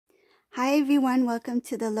Hi everyone, welcome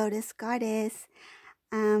to the Lotus Goddess.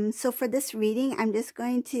 So for this reading, I'm just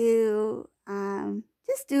going to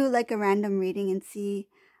just do like a random reading and see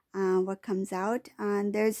what comes out.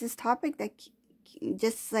 There's this topic that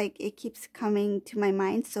just like it keeps coming to my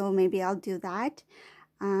mind, so maybe I'll do that.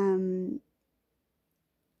 So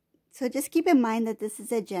just keep in mind that this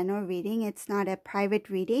is a general reading. It's not a private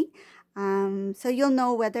reading. So you'll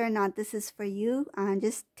know whether or not this is for you.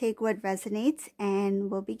 Just take what resonates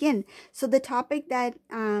and we'll begin. So the topic that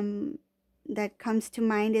that comes to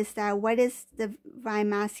mind is that what is the divine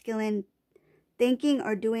masculine thinking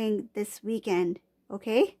or doing this weekend?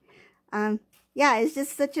 Okay. Yeah, it's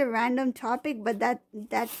just such a random topic, but that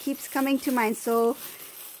keeps coming to mind. So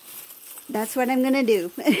that's what I'm gonna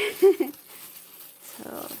do.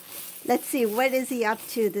 So let's see, what is he up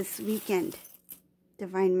to this weekend,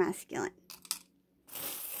 Divine Masculine?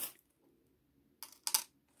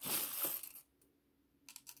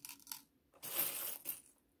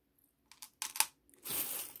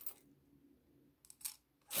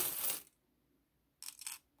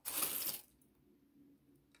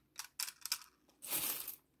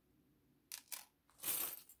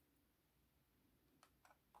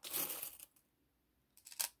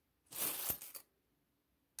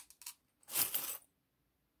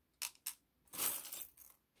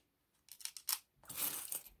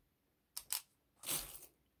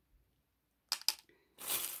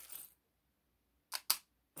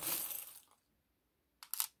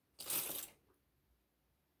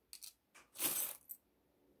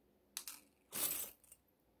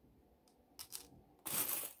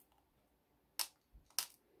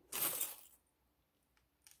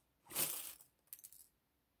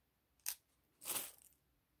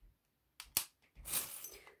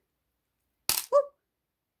 Whoop!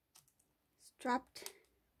 It's dropped.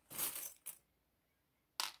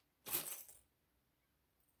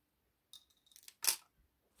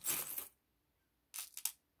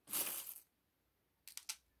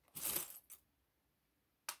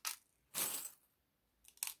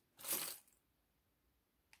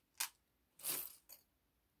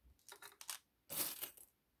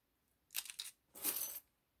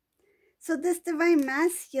 So this Divine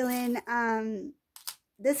Masculine,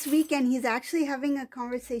 this weekend he's actually having a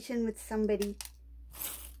conversation with somebody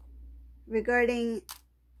regarding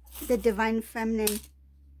the Divine Feminine.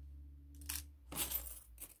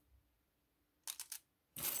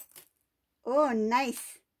 Oh,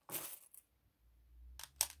 nice.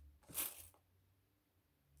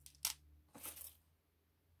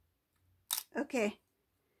 Okay.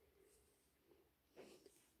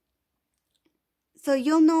 So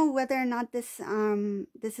you'll know whether or not this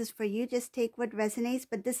this is for you. Just take what resonates.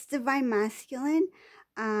 But this Divine Masculine,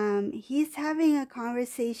 he's having a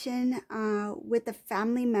conversation with a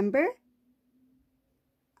family member.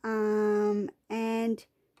 And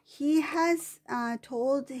he has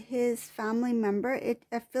told his family member,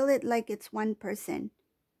 I feel it like it's one person.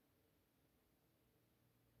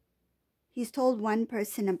 He's told one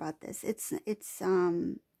person about this. It's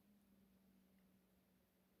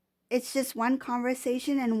just one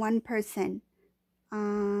conversation and one person.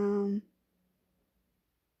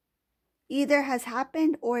 Either has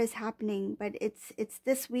happened or is happening, but it's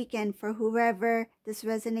this weekend for whoever this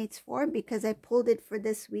resonates for, because I pulled it for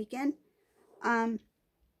this weekend.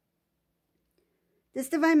 This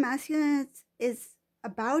Divine Masculine is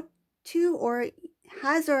about to, or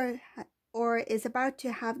has, or is about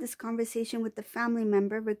to have this conversation with the family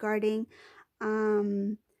member regarding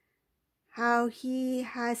how he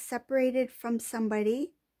has separated from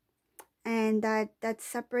somebody, and that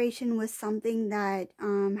separation was something that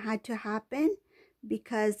had to happen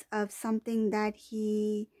because of something that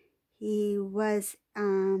he was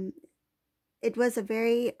it was a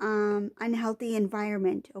very unhealthy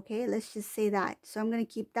environment. Okay, let's just say that. So I'm going to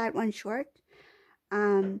keep that one short.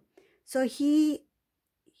 So he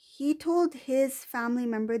told his family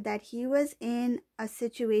member that he was in a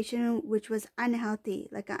situation which was unhealthy,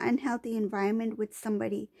 like an unhealthy environment with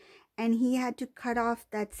somebody, and he had to cut off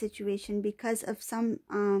that situation because of some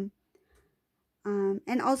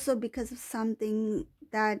and also because of something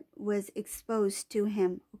that was exposed to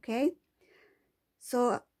him. Okay,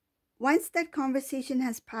 so once that conversation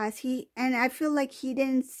has passed, and I feel like he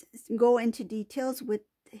didn't go into details with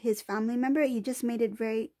his family member. He just made it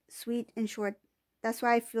very sweet and short. That's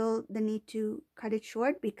why I feel the need to cut it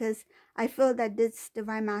short, because I feel that this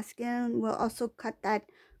Divine Masculine will also cut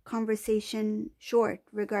that conversation short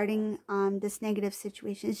regarding this negative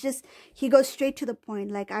situation. It's just, he goes straight to the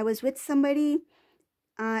point. Like, I was with somebody,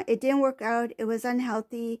 it didn't work out, it was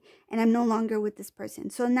unhealthy, and I'm no longer with this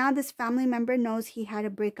person. So now this family member knows he had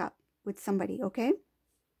a breakup with somebody. Okay,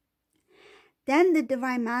 Then the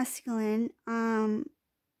divine masculine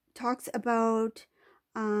talks about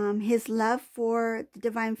his love for the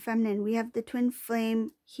divine feminine. We have the twin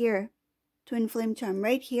flame here, twin flame charm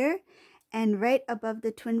right here, and right above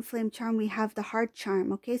the twin flame charm we have the heart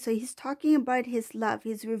charm. Okay, so he's talking about his love.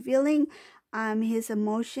 He's revealing his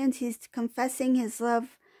emotions. He's confessing his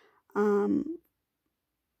love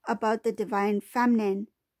about the divine feminine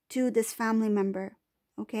to this family member.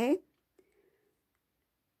 Okay,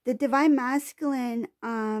 the divine masculine,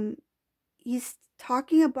 he's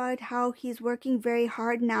talking about how he's working very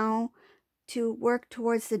hard now to work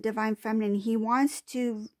towards the divine feminine. He wants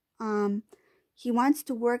to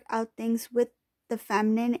work out things with the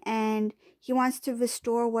feminine, and he wants to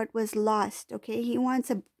restore what was lost. Okay, he wants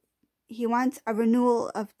a renewal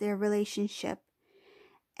of their relationship,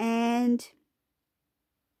 and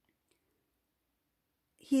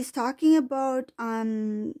he's talking about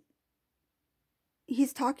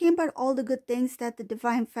all the good things that the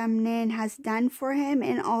divine feminine has done for him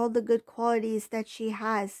and all the good qualities that she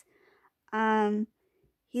has.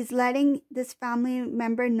 He's letting this family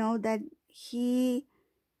member know that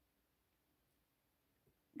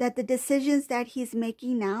the decisions that he's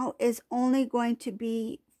making now is only going to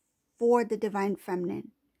be for the divine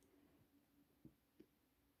feminine.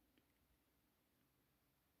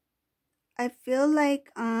 I feel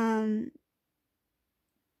like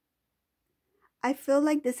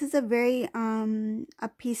this is a very a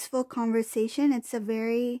peaceful conversation. It's a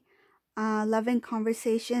very loving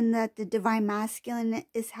conversation that the divine masculine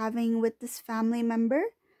is having with this family member.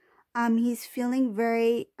 He's feeling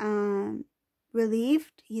very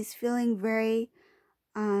relieved. He's feeling very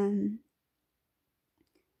I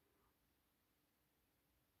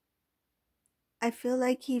feel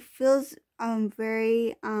like he feels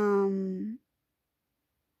very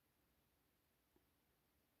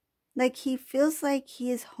like he feels like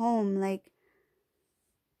he is home, like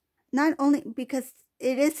not only because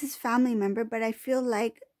it is his family member, but I feel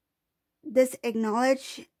like this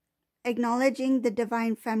acknowledging the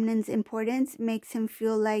divine feminine's importance makes him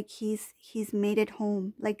feel like he's made it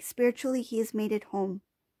home, like spiritually he's made it home.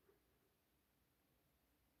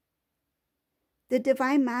 The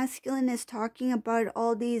divine masculine is talking about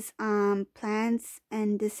all these plans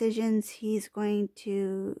and decisions he's going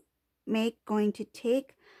to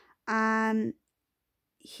take.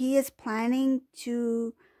 He is planning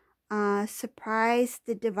to surprise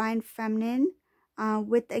the divine feminine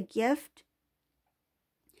with a gift.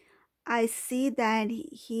 I see that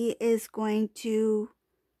he is going to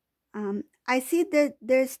I see that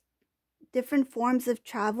there's different forms of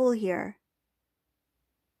travel here.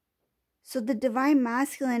 So the divine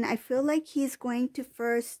masculine, I feel like he's going to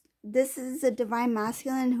first, this is a divine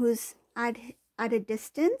masculine who's at a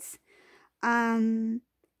distance.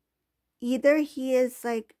 Either he is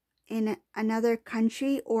like in another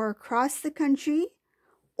country or across the country,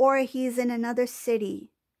 or he's in another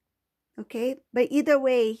city. Okay, but either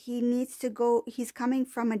way, he needs to go, he's coming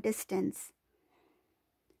from a distance.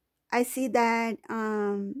 I see that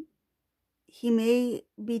he may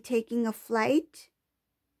be taking a flight,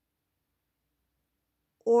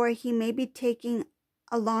 or he may be taking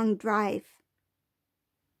a long drive.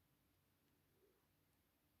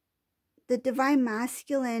 The divine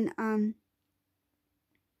masculine,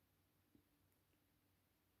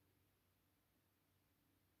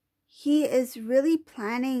 he is really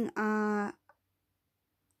planning a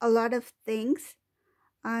lot of things.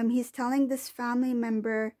 He's telling this family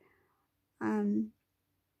member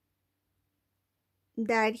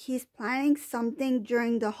that he's planning something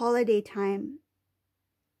during the holiday time.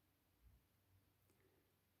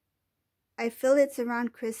 I feel it's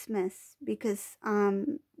around Christmas because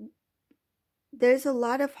there's a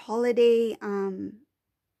lot of holiday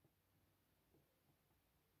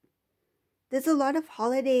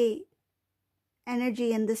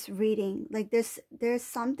energy in this reading. Like there's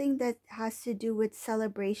something that has to do with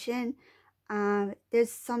celebration.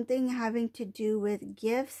 There's something having to do with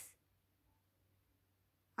gifts.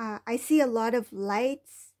 I see a lot of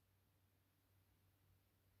lights.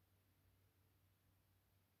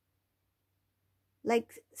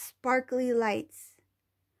 Like sparkly lights.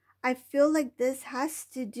 I feel like this has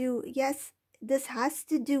to do, yes, this has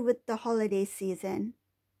to do with the holiday season.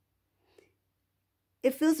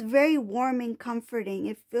 It feels very warm and comforting.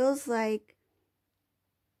 It feels like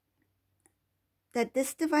that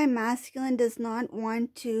this divine masculine does not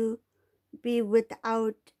want to be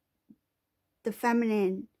without the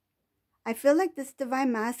feminine. I feel like this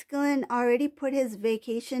divine masculine already put his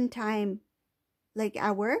vacation time like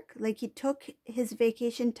at work. Like he took his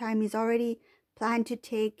vacation time. He's already planned to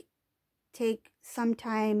take some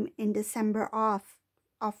time in December off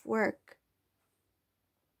work.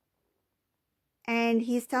 And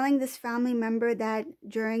he's telling this family member that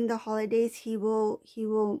during the holidays he will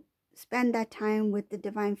spend that time with the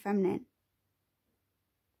divine feminine.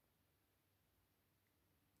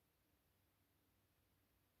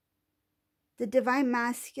 The divine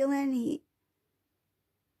masculine,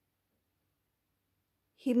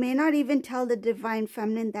 he may not even tell the divine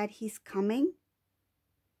feminine that he's coming.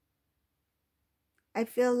 I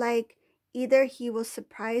feel like either he will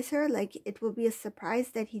surprise her, like it will be a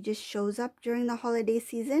surprise that he just shows up during the holiday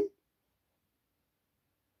season,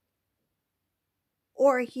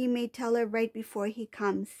 or he may tell her right before he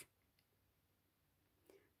comes.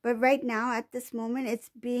 But right now, at this moment, it's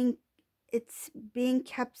being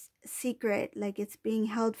kept secret, like it's being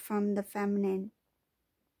held from the feminine.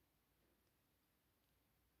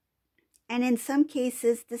 And in some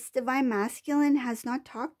cases, this divine masculine has not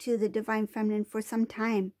talked to the divine feminine for some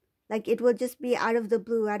time. Like it will just be out of the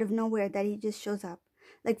blue, out of nowhere, that he just shows up.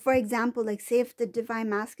 Like for example, like say if the divine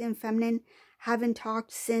masculine and feminine haven't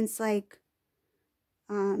talked since like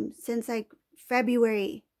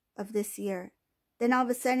February of this year, then all of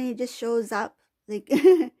a sudden he just shows up. Like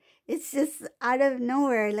it's just out of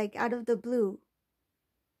nowhere, like out of the blue.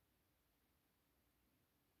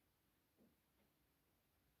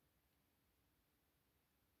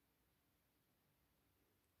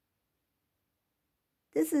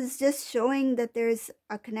 This is just showing that there's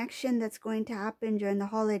a connection that's going to happen during the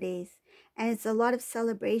holidays. And it's a lot of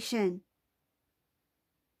celebration.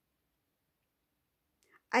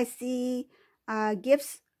 I see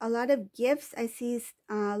gifts, a lot of gifts. I see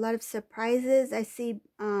a lot of surprises. I see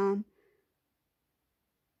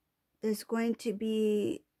there's going to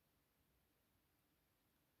be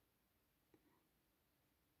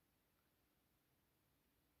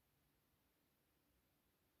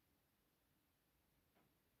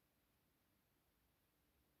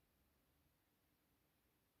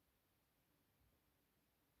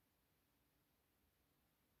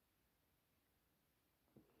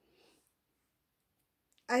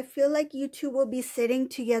I feel like you two will be sitting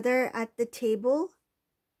together at the table.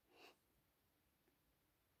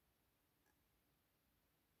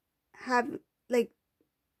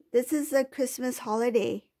 This is a Christmas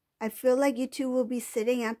holiday. I feel like you two will be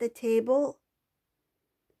sitting at the table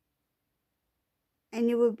and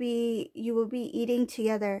you will be eating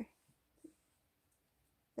together,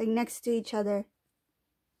 like next to each other.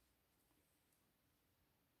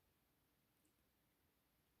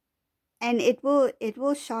 And it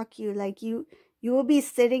will shock you. Like you will be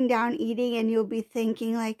sitting down eating and you'll be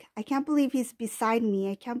thinking like, I can't believe he's beside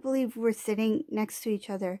me. I can't believe we're sitting next to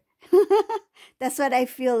each other. That's what I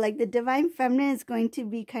feel like. The divine feminine is going to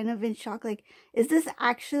be kind of in shock. Like, is this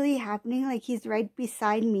actually happening? Like he's right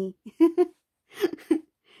beside me.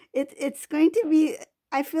 It's going to be,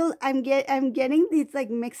 I feel I'm getting these like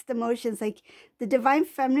mixed emotions. Like the divine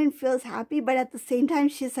feminine feels happy, but at the same time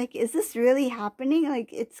she's like, is this really happening? Like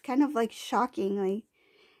it's kind of like shocking. Like,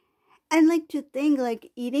 and like to think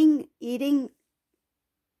like eating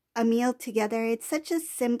a meal together, it's such a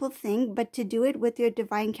simple thing, but to do it with your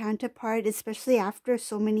divine counterpart, especially after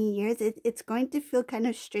so many years, it's going to feel kind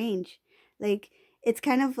of strange. Like it's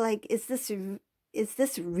kind of like, is this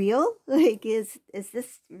real? Like is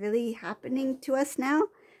this really happening to us now?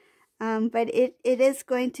 But it is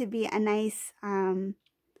going to be a nice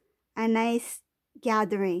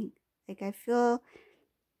gathering. Like I feel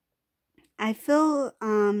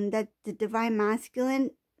that the divine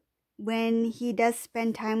masculine, when he does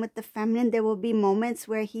spend time with the feminine, there will be moments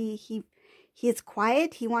where he is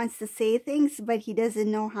quiet. He wants to say things, but he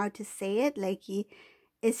doesn't know how to say it. Like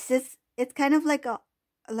it's kind of like a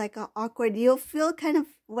awkward. You'll feel kind of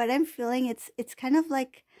what I'm feeling. It's kind of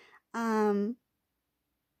like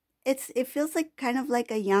it feels like kind of like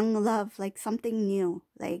a young love, like something new.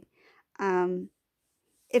 Like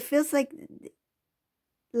it feels like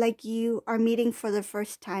you are meeting for the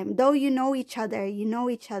first time, though you know each other.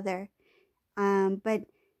 But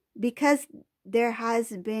because there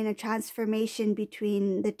has been a transformation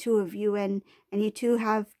between the two of you, and you two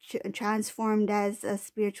have transformed as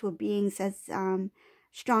spiritual beings, as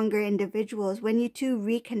stronger individuals, when you two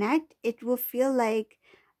reconnect, it will feel like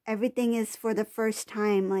everything is for the first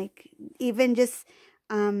time. Like even just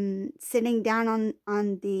sitting down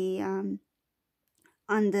on the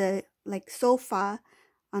like sofa,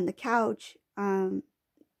 on the couch,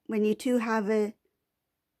 when you two have a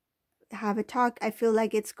talk, I feel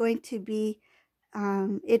like it's going to be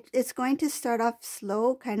it's going to start off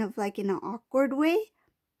slow, kind of like in an awkward way,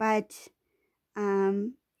 but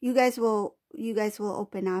you guys will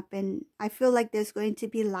open up, and I feel like there's going to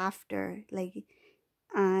be laughter. Like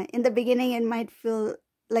in the beginning it might feel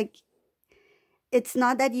like it's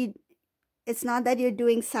not that it's not that you're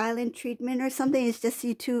doing silent treatment or something. It's just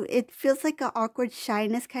you two. It feels like an awkward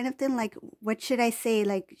shyness kind of thing. Like, what should I say?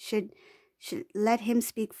 Like, should let him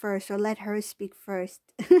speak first or let her speak first?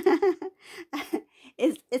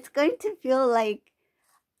 It's going to feel like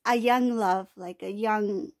a young love, like a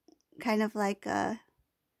young kind of like a,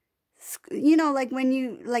 like when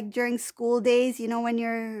you, like during school days, when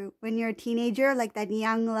you're a teenager, like that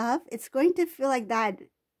young love. It's going to feel like that,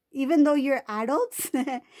 even though you're adults.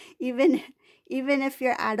 even even if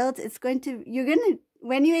you're adults, you're gonna,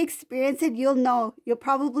 when you experience it, you'll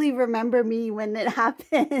probably remember me when it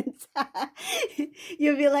happens.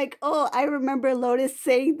 You'll be like, oh, I remember Lotus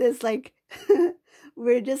saying this, like,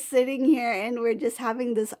 we're just sitting here and we're just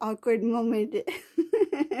having this awkward moment.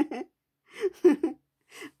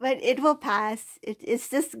 But it will pass. It's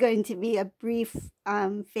just going to be a brief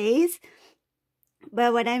phase.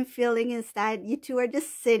 But what I'm feeling is that you two are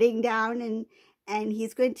just sitting down, and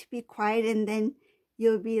he's going to be quiet, and then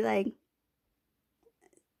you'll be like,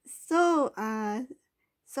 so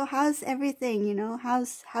how's everything?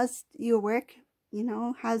 How's your work?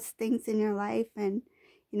 How's things in your life? And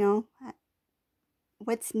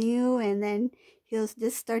what's new? And then he'll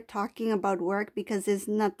just start talking about work, because there's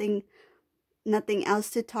nothing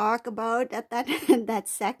else to talk about at that that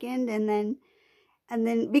second. And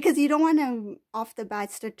then because you don't want to off the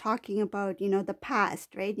bat start talking about the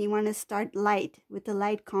past, right? You want to start light, with the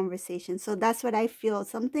light conversation. So that's what I feel,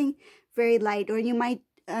 something very light. Or you might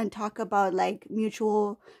talk about like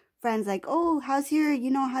mutual friends, like, oh, how's your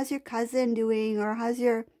cousin doing, or how's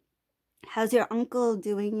your uncle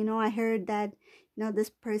doing? I heard that this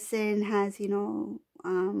person has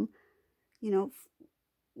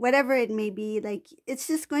whatever it may be. Like, it's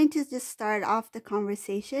just going to just start off the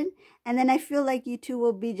conversation, and then I feel like you two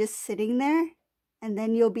will be just sitting there, and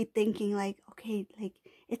then you'll be thinking like, okay, like,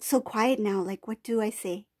 it's so quiet now, like, what do I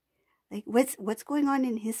say? Like, what's going on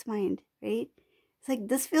in his mind, right? It's like,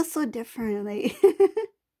 this feels so different, like,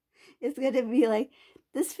 it's gonna be like,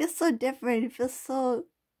 this feels so different. It feels so,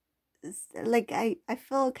 like, I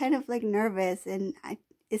feel kind of like nervous, and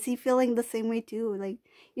is he feeling the same way too? Like,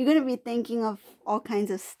 you're gonna be thinking of all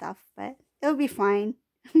kinds of stuff, but it'll be fine.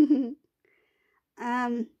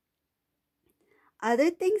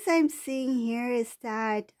 Other things I'm seeing here is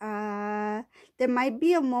that there might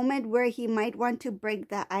be a moment where he might want to break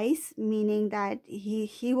the ice, meaning that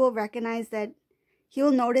he will recognize that, he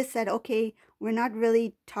will notice that, okay, we're not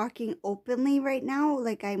really talking openly right now,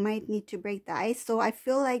 like, I might need to break the ice. So I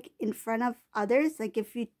feel like in front of others, like,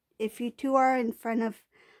 if you two are in front of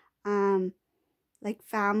like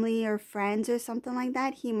family or friends or something like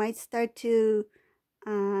that, he might start to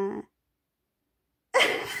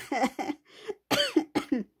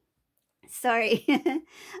sorry.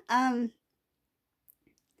 I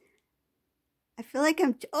feel like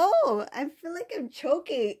I'm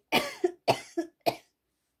choking.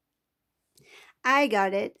 I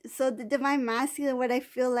got it. So the divine masculine, what I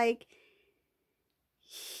feel like,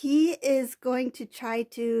 he is going to try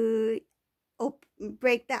to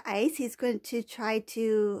break the ice. He's going to try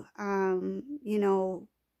to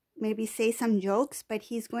maybe say some jokes, but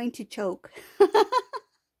he's going to choke.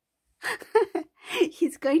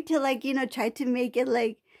 He's going to, like, try to make it,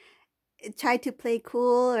 like, try to play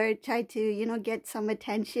cool, or try to get some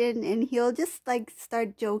attention, and he'll just, like,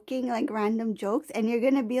 start joking, like, random jokes, and you're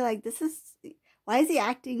gonna be like, why is he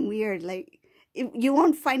acting weird? Like, you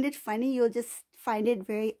won't find it funny, you'll just find it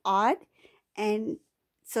very odd. And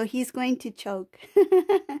so he's going to choke.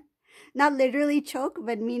 Not literally choke,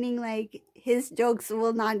 but meaning like his jokes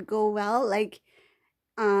will not go well. Like,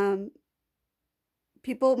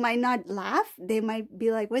 people might not laugh. They might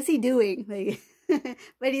be like, what's he doing? Like,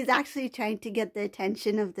 but he's actually trying to get the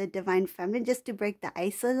attention of the divine feminine, just to break the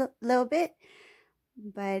ice a little bit.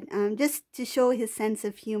 But just to show his sense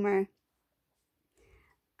of humor.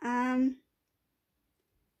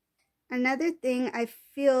 Another thing I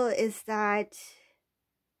feel is that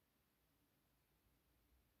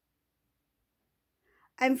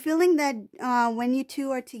I'm feeling that when you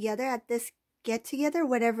two are together at this get together,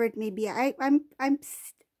 whatever it may be,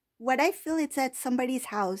 what I feel, it's at somebody's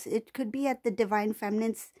house. It could be at the divine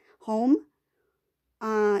feminine's home.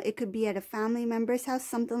 It could be at a family member's house,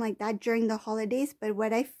 something like that during the holidays. But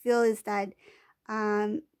what I feel is that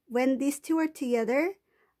when these two are together,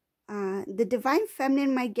 the divine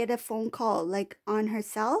feminine might get a phone call, like, on her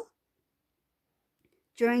cell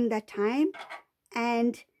during that time.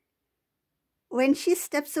 And when she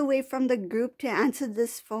steps away from the group to answer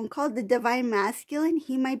this phone call, the divine masculine,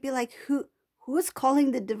 he might be like, who's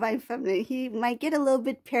calling the divine feminine? He might get a little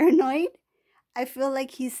bit paranoid. I feel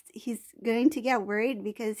like he's going to get worried,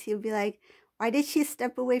 because he'll be like, why did she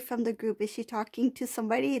step away from the group? Is she talking to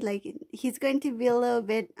somebody? Like, he's going to be a little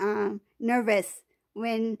bit nervous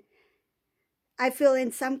when, I feel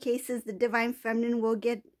in some cases the Divine Feminine will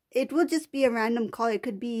get, it will just be a random call. It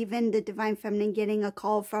could be even the Divine Feminine getting a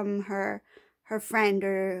call from her friend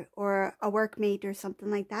or a workmate or something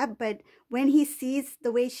like that. But when he sees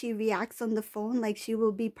the way she reacts on the phone, like, she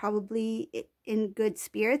will be probably in good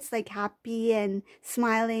spirits, like happy and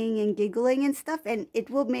smiling and giggling and stuff, and it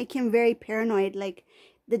will make him very paranoid. Like,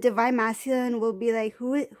 the Divine Masculine will be like,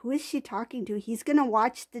 who is she talking to? He's gonna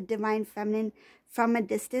watch the Divine Feminine from a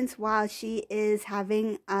distance while she is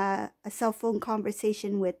having a cell phone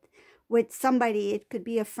conversation with somebody. It could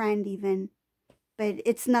be a friend even, but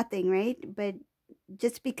it's nothing, right? But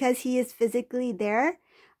just because he is physically there,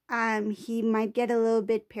 he might get a little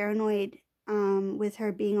bit paranoid with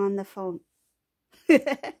her being on the phone.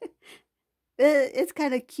 It's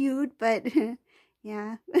kind of cute, but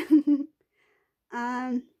yeah.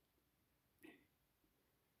 um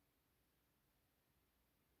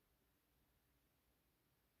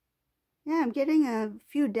yeah, I'm getting a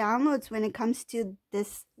few downloads when it comes to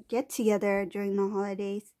this get together during the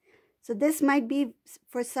holidays. So this might be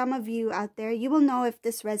for some of you out there. You will know if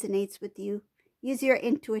this resonates with you. Use your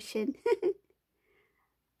intuition.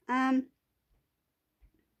 um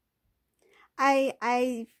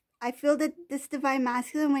I feel that this Divine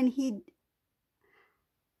Masculine, when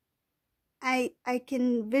I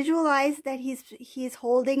can visualize that he's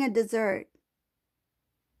holding a dessert.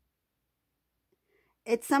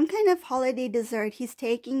 It's some kind of holiday dessert. He's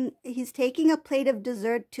taking a plate of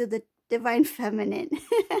dessert to the Divine Feminine.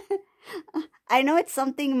 I know it's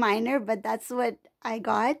something minor, but that's what I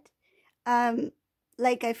got.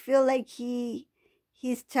 Like, I feel like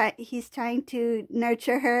he's trying to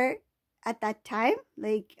nurture her at that time.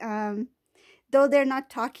 Like, though they're not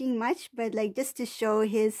talking much, but like, just to show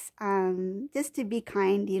his just to be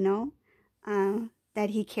kind, that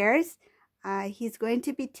he cares. He's going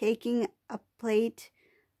to be taking a plate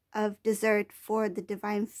of dessert for the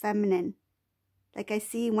Divine Feminine. Like, I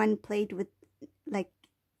see one plate with like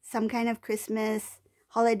some kind of Christmas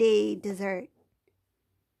holiday dessert,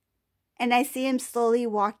 and I see him slowly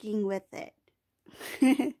walking with it.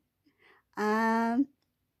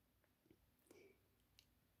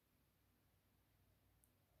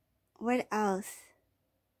 What else?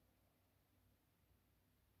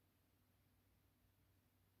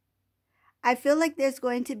 I feel like there's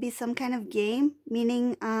going to be some kind of game,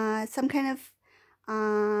 meaning some kind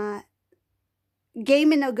of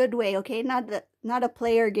game in a good way, okay? Not a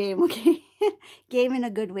player game, okay? Game in a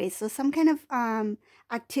good way. So some kind of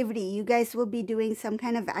activity. You guys will be doing some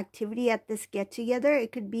kind of activity at this get together.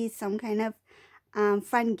 It could be some kind of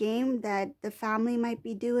fun game that the family might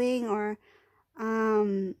be doing, or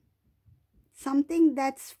something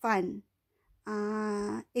that's fun.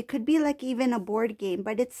 It could be like even a board game,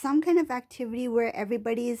 but it's some kind of activity where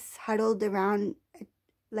everybody's huddled around,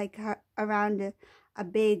 like around a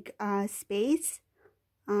big space.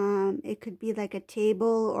 It could be like a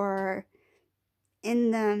table, or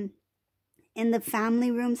in the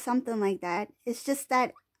family room, something like that. It's just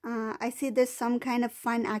that I see there's some kind of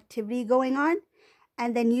fun activity going on,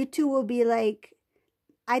 and then you two will be like,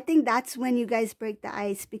 I think that's when you guys break the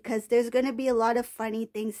ice, because there's going to be a lot of funny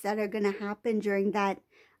things that are going to happen during that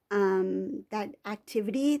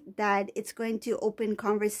activity, that it's going to open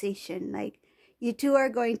conversation. Like, you two are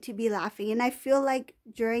going to be laughing, and I feel like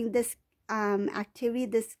during this activity,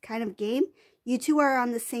 this kind of game, you two are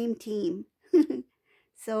on the same team.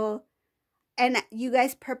 So, and you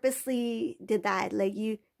guys purposely did that. Like,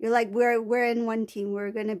 you're like, we're in one team.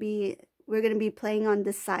 We're gonna be playing on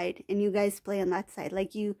this side, and you guys play on that side.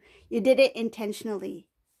 Like, you did it intentionally,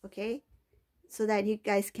 okay? So that you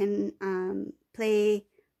guys can play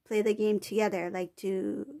the game together. Like,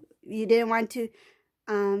 you didn't want to,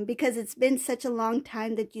 because it's been such a long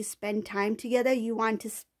time that you spend time together. You want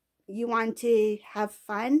to have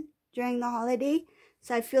fun during the holiday.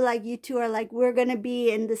 So I feel like you two are like, we're gonna be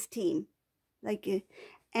in this team, like,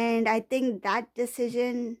 and I think that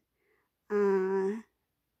decision,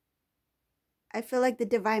 I feel like the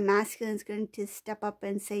Divine Masculine is going to step up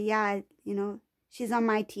and say, yeah, she's on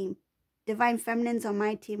my team. Divine Feminine's on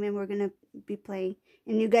my team, and we're going to be playing.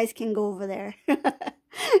 And you guys can go over there.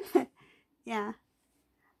 Yeah.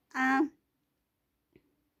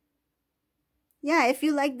 Yeah, if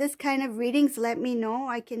you like this kind of readings, let me know.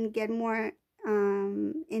 I can get more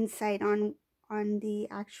insight on the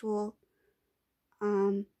actual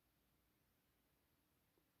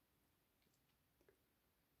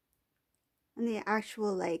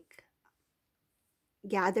like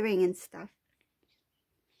gathering and stuff.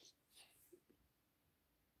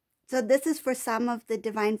 So this is for some of the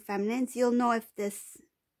divine feminines. You'll know if this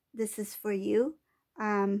is for you.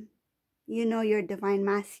 You know your divine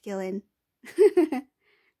masculine,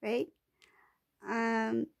 right?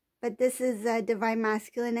 But this is a divine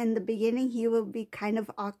masculine. In the beginning, he will be kind of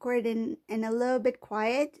awkward and a little bit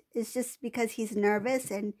quiet. It's just because he's nervous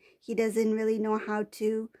and he doesn't really know how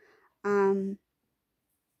to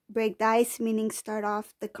break the ice, meaning start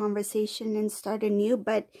off the conversation and start anew.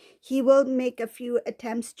 But he will make a few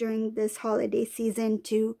attempts during this holiday season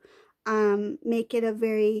to make it a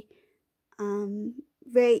very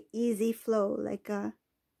very easy flow, like a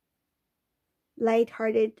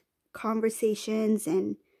light-hearted conversations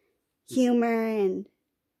and humor, and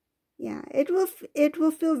yeah, it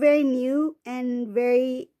will feel very new and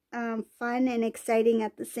very fun and exciting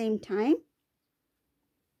at the same time.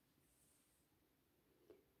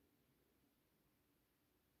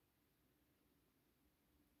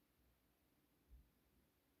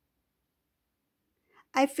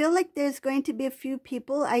 I feel like there's going to be a few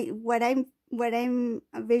people. What I'm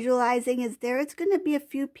visualizing is there's going to be a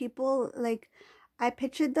few people, like I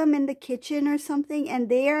pictured them in the kitchen or something, and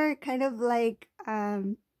they are kind of like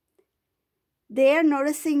they're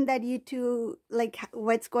noticing that you two, like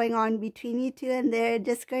what's going on between you two, and they're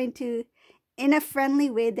just going to, in a friendly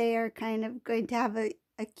way, they are kind of going to have a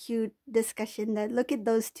cute discussion that, look at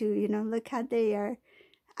those two, you know, look how they are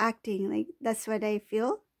acting. Like, that's what I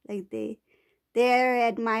feel. Like they're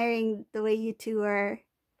admiring the way you two are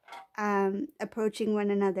approaching one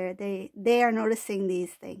another. They are noticing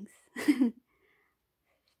these things.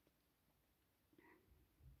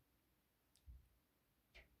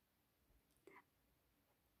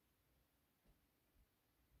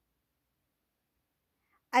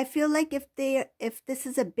 I feel like if this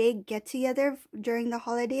is a big get together during the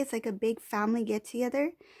holidays, like a big family get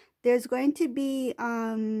together, there's going to be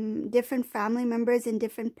different family members in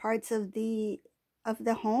different parts of the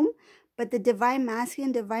home, but the divine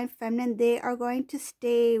masculine, divine feminine, they are going to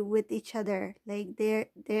stay with each other. Like they're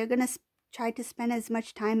going to try to spend as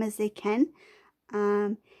much time as they can.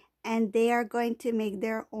 And they are going to make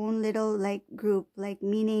their own little like group, like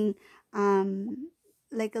meaning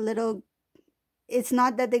like a little, it's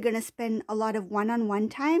not that they're going to spend a lot of one-on-one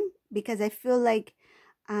time, because I feel like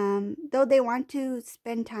though they want to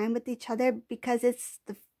spend time with each other, because it's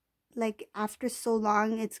like after so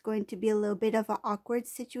long, it's going to be a little bit of an awkward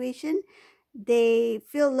situation. They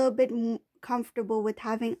feel a little bit comfortable with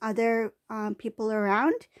having other people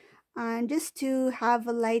around, just to have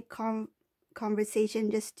a light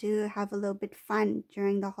conversation, just to have a little bit fun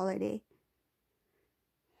during the holiday.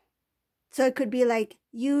 So it could be like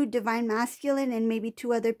you, divine masculine, and maybe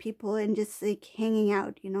two other people, and just like hanging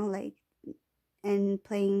out, you know, like, and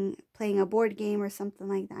playing a board game or something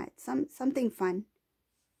like that. Something fun.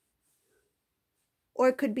 Or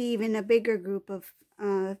it could be even a bigger group of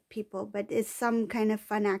people, but it's some kind of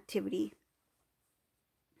fun activity.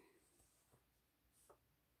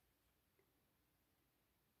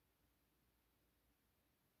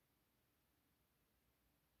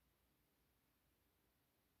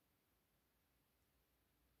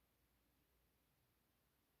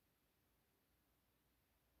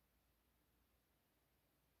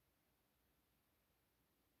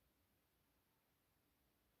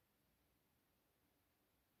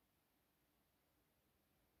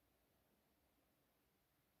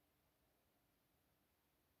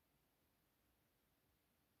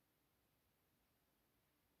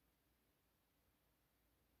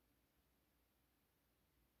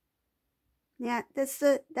 Yeah,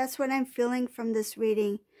 that's what I'm feeling from this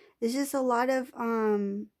reading. There's just a lot of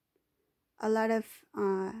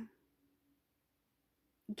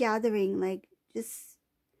gathering, like just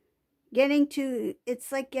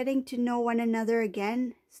it's like getting to know one another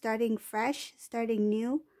again, starting fresh, starting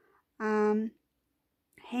new, hanging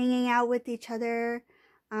out with each other,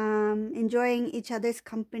 enjoying each other's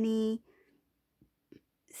company,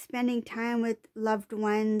 spending time with loved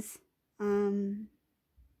ones.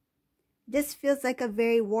 This feels like a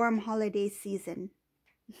very warm holiday season.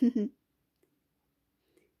 Yeah,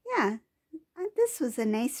 this was a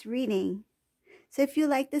nice reading. So if you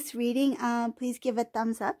like this reading, please give a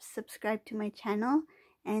thumbs up, subscribe to my channel,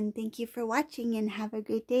 and thank you for watching, and have a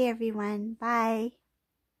great day, everyone. Bye.